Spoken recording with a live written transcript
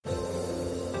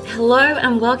Hello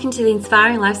and welcome to the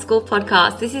Inspiring Life School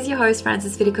podcast. This is your host,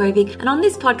 Frances Vidakovic, and on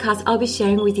this podcast, I'll be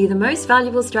sharing with you the most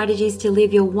valuable strategies to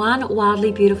live your one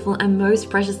wildly beautiful and most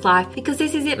precious life. Because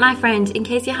this is it, my friend. In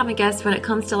case you haven't guessed, when it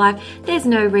comes to life, there's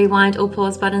no rewind or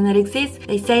pause button that exists.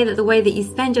 They say that the way that you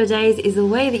spend your days is the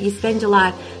way that you spend your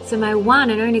life. So my one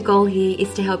and only goal here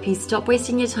is to help you stop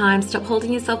wasting your time, stop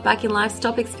holding yourself back in life,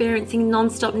 stop experiencing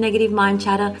non-stop negative mind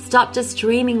chatter, stop just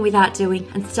dreaming without doing,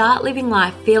 and start living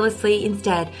life fearlessly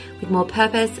instead, with more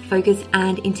purpose, focus,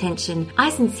 and intention. I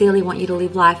sincerely want you to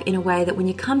live life in a way that when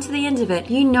you come to the end of it,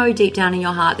 you know deep down in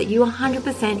your heart that you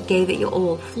 100% gave it your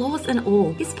all, flaws and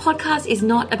all. This podcast is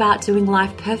not about doing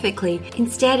life perfectly.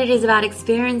 Instead, it is about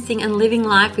experiencing and living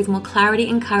life with more clarity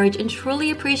and courage and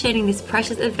truly appreciating this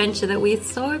precious adventure that we are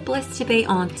so blessed to be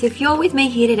on. So if you're with me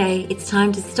here today, it's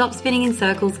time to stop spinning in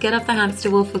circles, get off the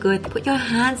hamster wheel for good, put your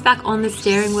hands back on the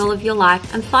steering wheel of your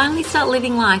life, and finally start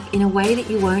living life in a way that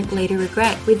you won't later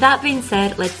regret. With that being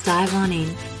said, let's dive on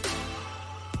in.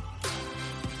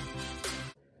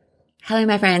 Hello,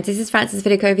 my friends. This is Frances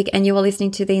Vidakovic, and you are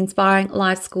listening to the Inspiring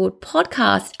Life School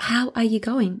podcast. How are you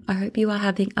going? I hope you are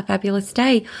having a fabulous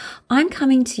day. I'm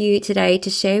coming to you today to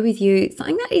share with you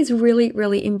something that is really,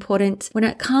 really important when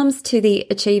it comes to the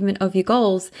achievement of your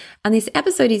goals. And this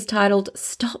episode is titled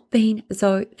Stop Being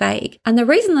So Vague. And the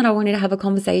reason that I wanted to have a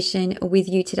conversation with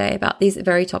you today about this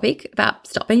very topic, about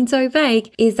stop being so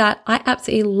vague, is that I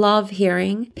absolutely love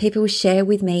hearing people share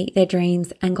with me their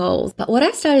dreams and goals. But what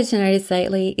I've started to notice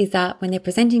lately is that when they're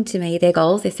presenting to me their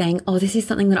goals, they're saying, oh, this is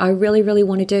something that I really, really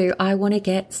want to do. I want to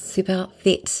get super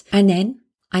fit. And then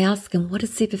I ask them, what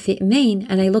does super fit mean?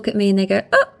 And they look at me and they go,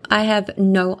 oh, I have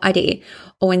no idea.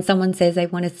 Or when someone says they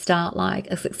want to start like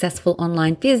a successful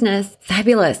online business,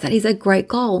 fabulous. That is a great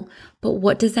goal. But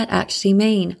what does that actually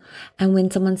mean? And when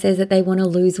someone says that they want to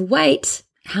lose weight,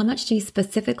 how much do you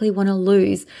specifically want to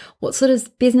lose? What sort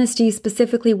of business do you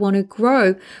specifically want to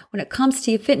grow? When it comes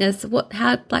to your fitness, what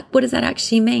does that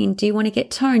actually mean? Do you want to get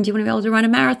toned? Do you want to be able to run a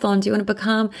marathon? Do you want to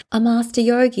become a master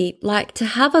yogi? Like, to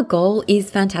have a goal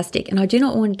is fantastic. And I do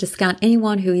not want to discount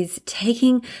anyone who is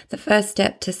taking the first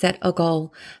step to set a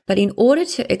goal. But in order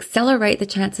to accelerate the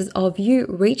chances of you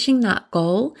reaching that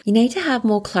goal, you need to have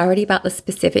more clarity about the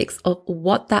specifics of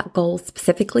what that goal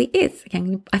specifically is.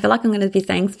 Okay, I feel like I'm going to be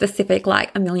saying specific like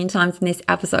a million times in this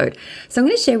episode. So I'm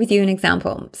going to share with you an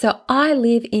example. So I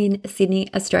live in Sydney,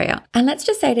 Australia. And let's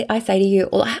just say that I say to you,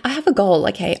 well, I have a goal.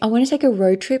 Okay, I want to take a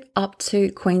road trip up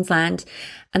to Queensland.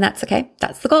 And that's okay.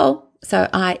 That's the goal. So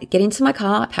I get into my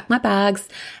car, I pack my bags,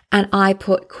 and I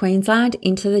put Queensland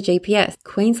into the GPS.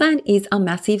 Queensland is a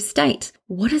massive state.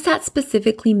 What does that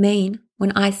specifically mean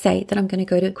when I say that I'm going to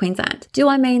go to Queensland? Do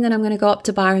I mean that I'm going to go up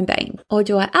to Byron Bay? Or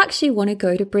do I actually want to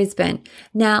go to Brisbane?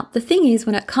 Now, the thing is,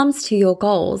 when it comes to your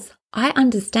goals, I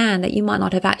understand that you might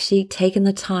not have actually taken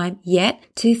the time yet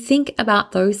to think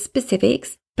about those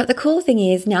specifics. But the cool thing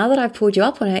is, now that I've pulled you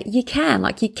up on it, you can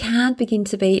begin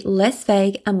to be less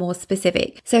vague and more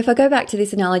specific. So if I go back to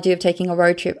this analogy of taking a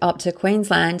road trip up to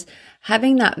Queensland,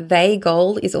 having that vague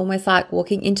goal is almost like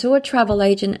walking into a travel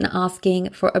agent and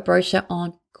asking for a brochure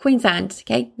on Queensland.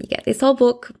 Okay, you get this whole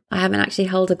book. I haven't actually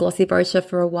held a glossy brochure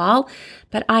for a while,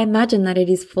 but I imagine that it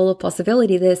is full of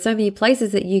possibility. There's so many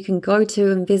places that you can go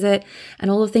to and visit, and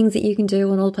all the things that you can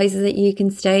do, and all the places that you can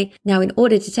stay. Now, in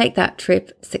order to take that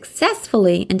trip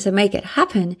successfully and to make it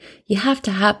happen, you have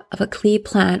to have a clear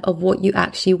plan of what you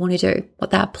actually want to do, what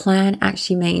that plan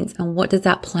actually means, and what does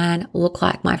that plan look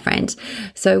like, my friend.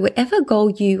 So whatever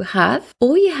goal you have,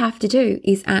 all you have to do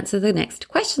is answer the next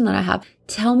question that I have.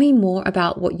 Tell me more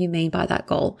about what you mean by that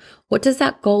goal. What does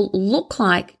that goal look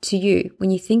like to you when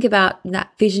you think about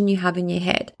that vision you have in your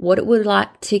head? What it would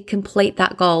like to complete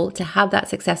that goal, to have that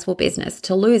successful business,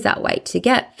 to lose that weight, to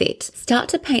get fit. Start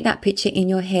to paint that picture in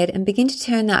your head and begin to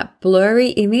turn that blurry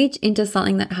image into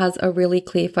something that has a really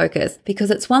clear focus.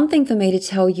 Because it's one thing for me to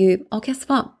tell you, oh, guess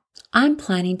what? I'm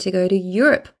planning to go to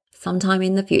Europe sometime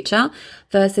in the future,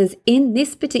 versus in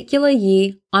this particular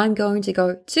year, I'm going to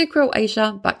go to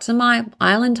Croatia, back to my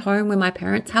island home where my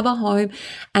parents have a home,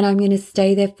 and I'm going to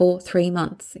stay there for 3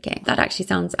 months. Okay, that actually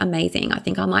sounds amazing. I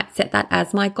think I might set that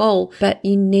as my goal, but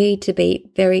you need to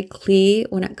be very clear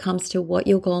when it comes to what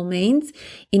your goal means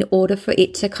in order for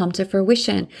it to come to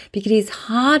fruition, because it is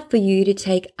hard for you to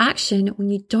take action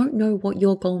when you don't know what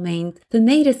your goal means. For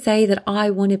me to say that I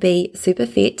want to be super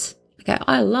fit, okay,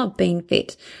 I love being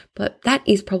fit, but that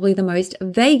is probably the most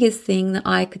vaguest thing that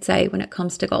I could say when it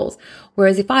comes to goals.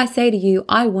 Whereas if I say to you,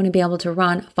 I want to be able to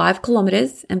run 5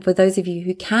 kilometers, and for those of you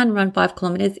who can run 5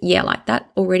 kilometers, yeah, like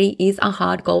that already is a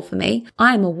hard goal for me.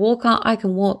 I am a walker. I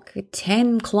can walk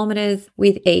 10 kilometers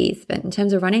with ease, but in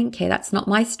terms of running, okay, that's not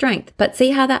my strength. But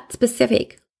see how that's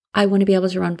specific. I want to be able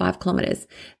to run 5 kilometers.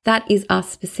 That is our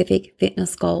specific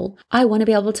fitness goal. I want to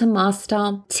be able to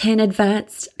master 10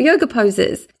 advanced yoga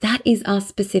poses. That is our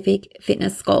specific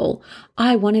fitness goal.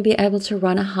 I want to be able to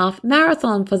run a half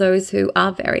marathon for those who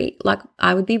are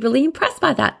I would be really impressed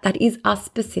by that. That is our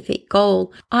specific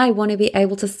goal. I want to be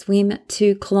able to swim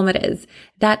 2 kilometers.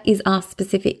 That is our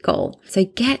specific goal. So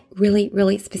get really,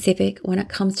 really specific when it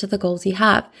comes to the goals you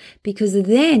have, because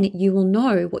then you will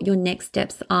know what your next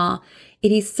steps are.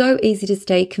 It is so easy to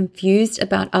stay confused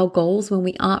about our goals when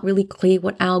we aren't really clear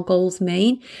what our goals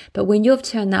mean. But when you've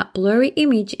turned that blurry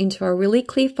image into a really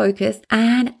clear focus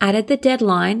and added the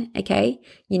deadline, okay,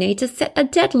 you need to set a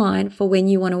deadline for when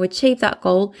you want to achieve that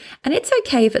goal. And it's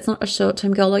okay if it's not a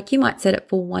short-term goal, like you might set it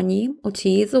for 1 year or 2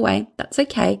 years away. That's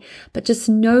okay. But just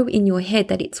know in your head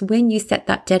that it's when you set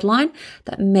that deadline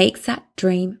that makes that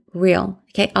dream real.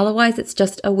 Okay. Otherwise it's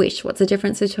just a wish. What's the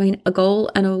difference between a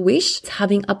goal and a wish? It's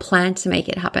having a plan to make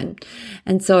it happen.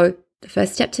 And so the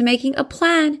first step to making a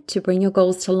plan to bring your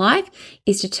goals to life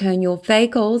is to turn your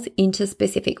vague goals into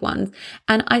specific ones.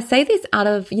 And I say this out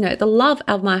of, the love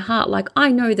of my heart. Like,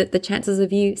 I know that the chances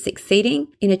of you succeeding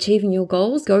in achieving your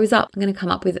goals goes up. I'm going to come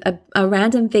up with a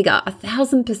random figure,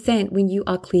 1,000% when you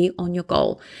are clear on your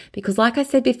goal. Because like I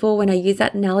said before, when I use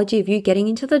that analogy of you getting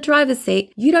into the driver's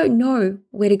seat, you don't know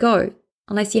where to go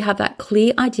unless you have that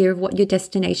clear idea of what your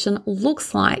destination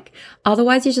looks like.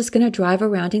 Otherwise, you're just going to drive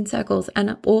around in circles,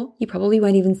 or you probably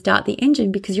won't even start the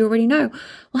engine because you already know,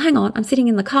 well, hang on, I'm sitting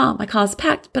in the car, my car's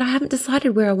packed, but I haven't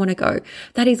decided where I want to go.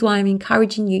 That is why I'm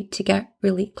encouraging you to get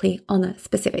really clear on the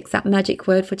specifics. That magic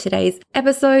word for today's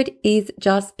episode is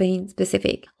just being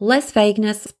specific. Less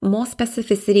vagueness, more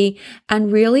specificity,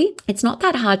 and really, it's not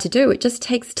that hard to do. It just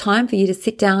takes time for you to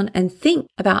sit down and think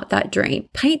about that dream.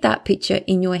 Paint that picture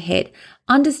in your head.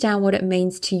 Understand what it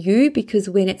means to you, because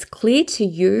when it's clear to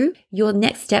you, your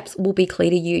next steps will be clear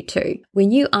to you too.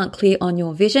 When you aren't clear on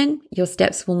your vision, your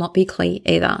steps will not be clear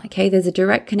either. Okay, there's a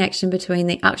direct connection between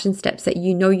the action steps that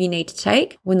you know you need to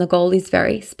take when the goal is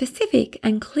very specific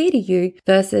and clear to you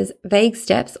versus vague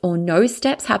steps, or no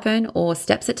steps happen, or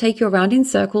steps that take you around in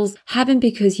circles happen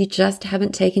because you just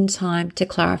haven't taken time to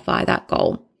clarify that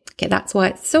goal. Okay, that's why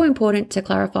it's so important to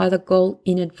clarify the goal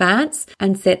in advance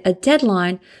and set a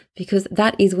deadline, because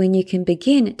that is when you can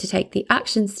begin to take the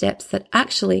action steps that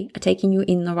actually are taking you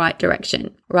in the right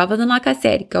direction. Rather than, like I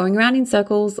said, going around in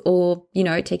circles, or,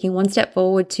 taking 1 step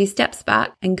forward, 2 steps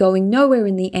back and going nowhere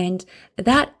in the end.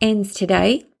 That ends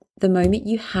today, the moment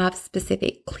you have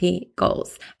specific, clear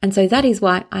goals. And so that is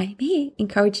why I'm here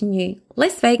encouraging you.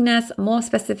 Less vagueness, more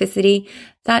specificity.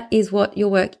 That is what your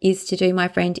work is to do, my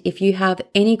friend, if you have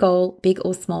any goal, big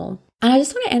or small. And I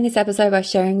just want to end this episode by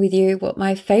sharing with you what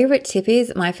my favorite tip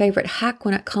is, my favorite hack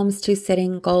when it comes to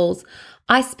setting goals.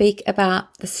 I speak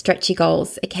about the stretchy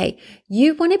goals. Okay,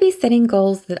 you want to be setting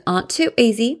goals that aren't too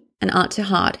easy and aren't too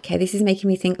hard. Okay, this is making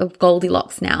me think of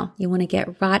Goldilocks now. You want to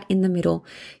get right in the middle.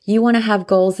 You want to have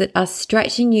goals that are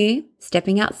stretching you,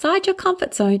 stepping outside your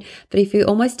comfort zone. But if you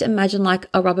almost imagine like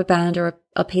a rubber band or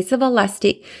a piece of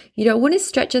elastic, you don't want to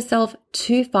stretch yourself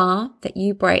too far that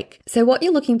you break. So what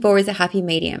you're looking for is a happy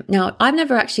medium. Now, I've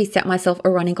never actually set myself a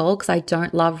running goal because I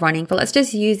don't love running, but let's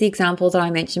just use the example that I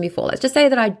mentioned before. Let's just say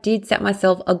that I did set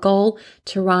myself a goal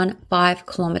to run 5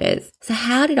 kilometers. So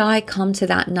how did I come to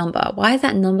that number? Why is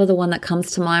that number the one that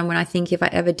comes to mind when I think if I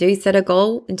ever do set a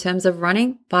goal in terms of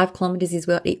running, 5 kilometers is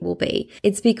what it will be?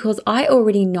 It's because I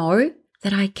already know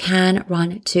that I can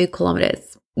run 2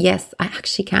 kilometers. Yes, I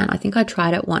actually can. I think I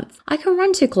tried it once. I can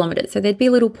run 2 kilometers. So there'd be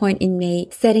a little point in me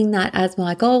setting that as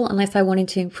my goal unless I wanted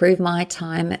to improve my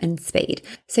time and speed.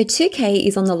 So 2K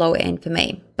is on the lower end for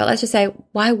me. But let's just say,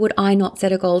 why would I not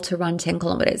set a goal to run 10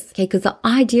 kilometers? Okay, because the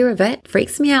idea of it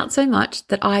freaks me out so much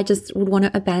that I just would want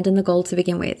to abandon the goal to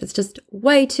begin with. It's just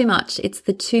way too much. It's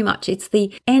the too much. It's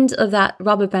the end of that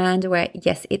rubber band where,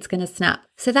 yes, it's going to snap.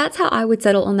 So that's how I would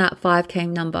settle on that 5K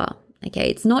number.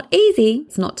 Okay, it's not easy.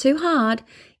 It's not too hard.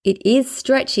 It is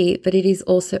stretchy, but it is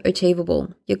also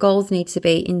achievable. Your goals need to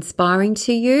be inspiring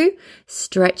to you,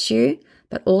 stretch you,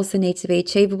 but also need to be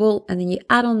achievable. And then you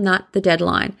add on that the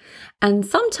deadline. And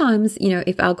sometimes,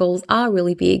 if our goals are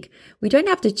really big, we don't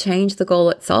have to change the goal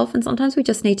itself. And sometimes we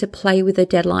just need to play with a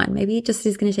deadline. Maybe it just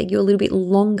is going to take you a little bit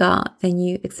longer than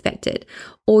you expected.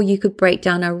 Or you could break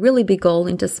down a really big goal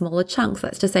into smaller chunks.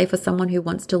 Let's just say for someone who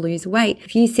wants to lose weight,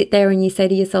 if you sit there and you say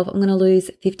to yourself, I'm going to lose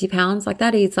 50 pounds, like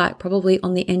that is like probably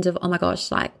on the end of, oh my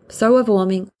gosh, like so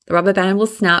overwhelming. The rubber band will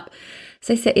snap.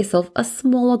 So set yourself a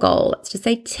smaller goal. Let's just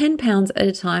say 10 pounds at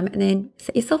a time, and then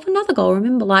set yourself another goal.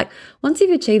 Remember, like once you've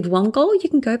achieved one goal, you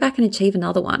can go back and achieve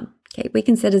another one. Okay, we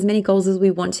can set as many goals as we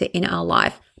want to in our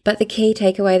life. But the key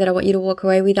takeaway that I want you to walk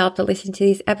away with after listening to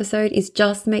this episode is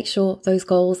just make sure those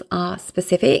goals are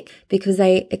specific, because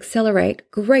they accelerate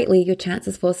greatly your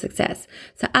chances for success.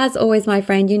 So as always, my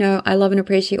friend, you know I love and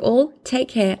appreciate you all. Take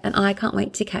care, and I can't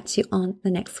wait to catch you on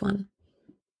the next one.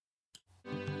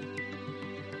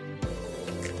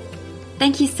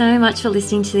 Thank you so much for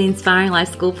listening to the Inspiring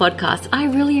Life School podcast. I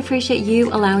really appreciate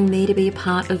you allowing me to be a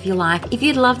part of your life. If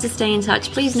you'd love to stay in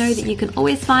touch, please know that you can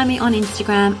always find me on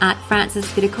Instagram at Frances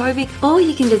Vidakovic, or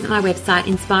you can visit my website,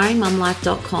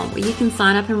 inspiringmumlife.com, where you can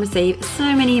sign up and receive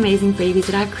so many amazing freebies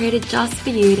that I've created just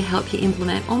for you to help you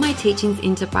implement all my teachings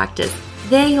into practice.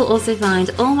 There you'll also find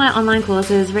all my online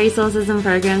courses, resources and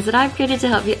programs that I've created to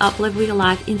help you up-level your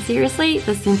life in seriously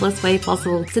the simplest way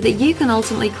possible, so that you can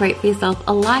ultimately create for yourself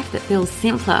a life that feels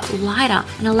simpler, lighter,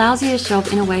 and allows you to show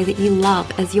up in a way that you love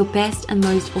as your best and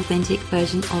most authentic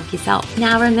version of yourself.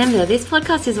 Now remember, this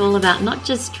podcast is all about not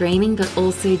just dreaming but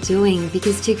also doing,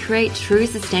 because to create true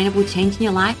sustainable change in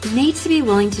your life, you need to be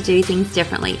willing to do things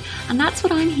differently. And that's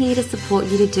what I'm here to support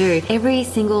you to do every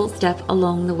single step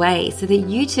along the way, so that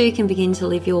you too can begin to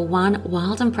live your one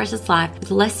wild and precious life with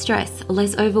less stress,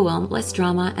 less overwhelm, less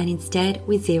drama, and instead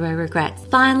with zero regrets.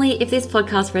 Finally, if this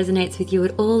podcast resonates with you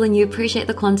at all and you appreciate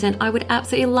the content, I would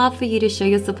absolutely love for you to show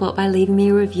your support by leaving me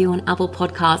a review on Apple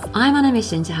Podcasts. I'm on a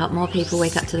mission to help more people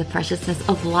wake up to the preciousness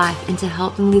of life and to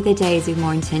help them live their days with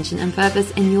more intention and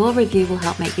purpose, and your review will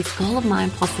help make this goal of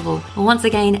mine possible. Well, once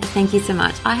again, thank you so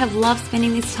much. I have loved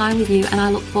spending this time with you, and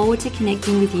I look forward to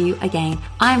connecting with you again.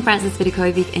 I am Frances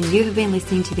Vidakovic, and you have been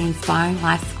listening to the Inspiring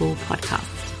Life School podcast.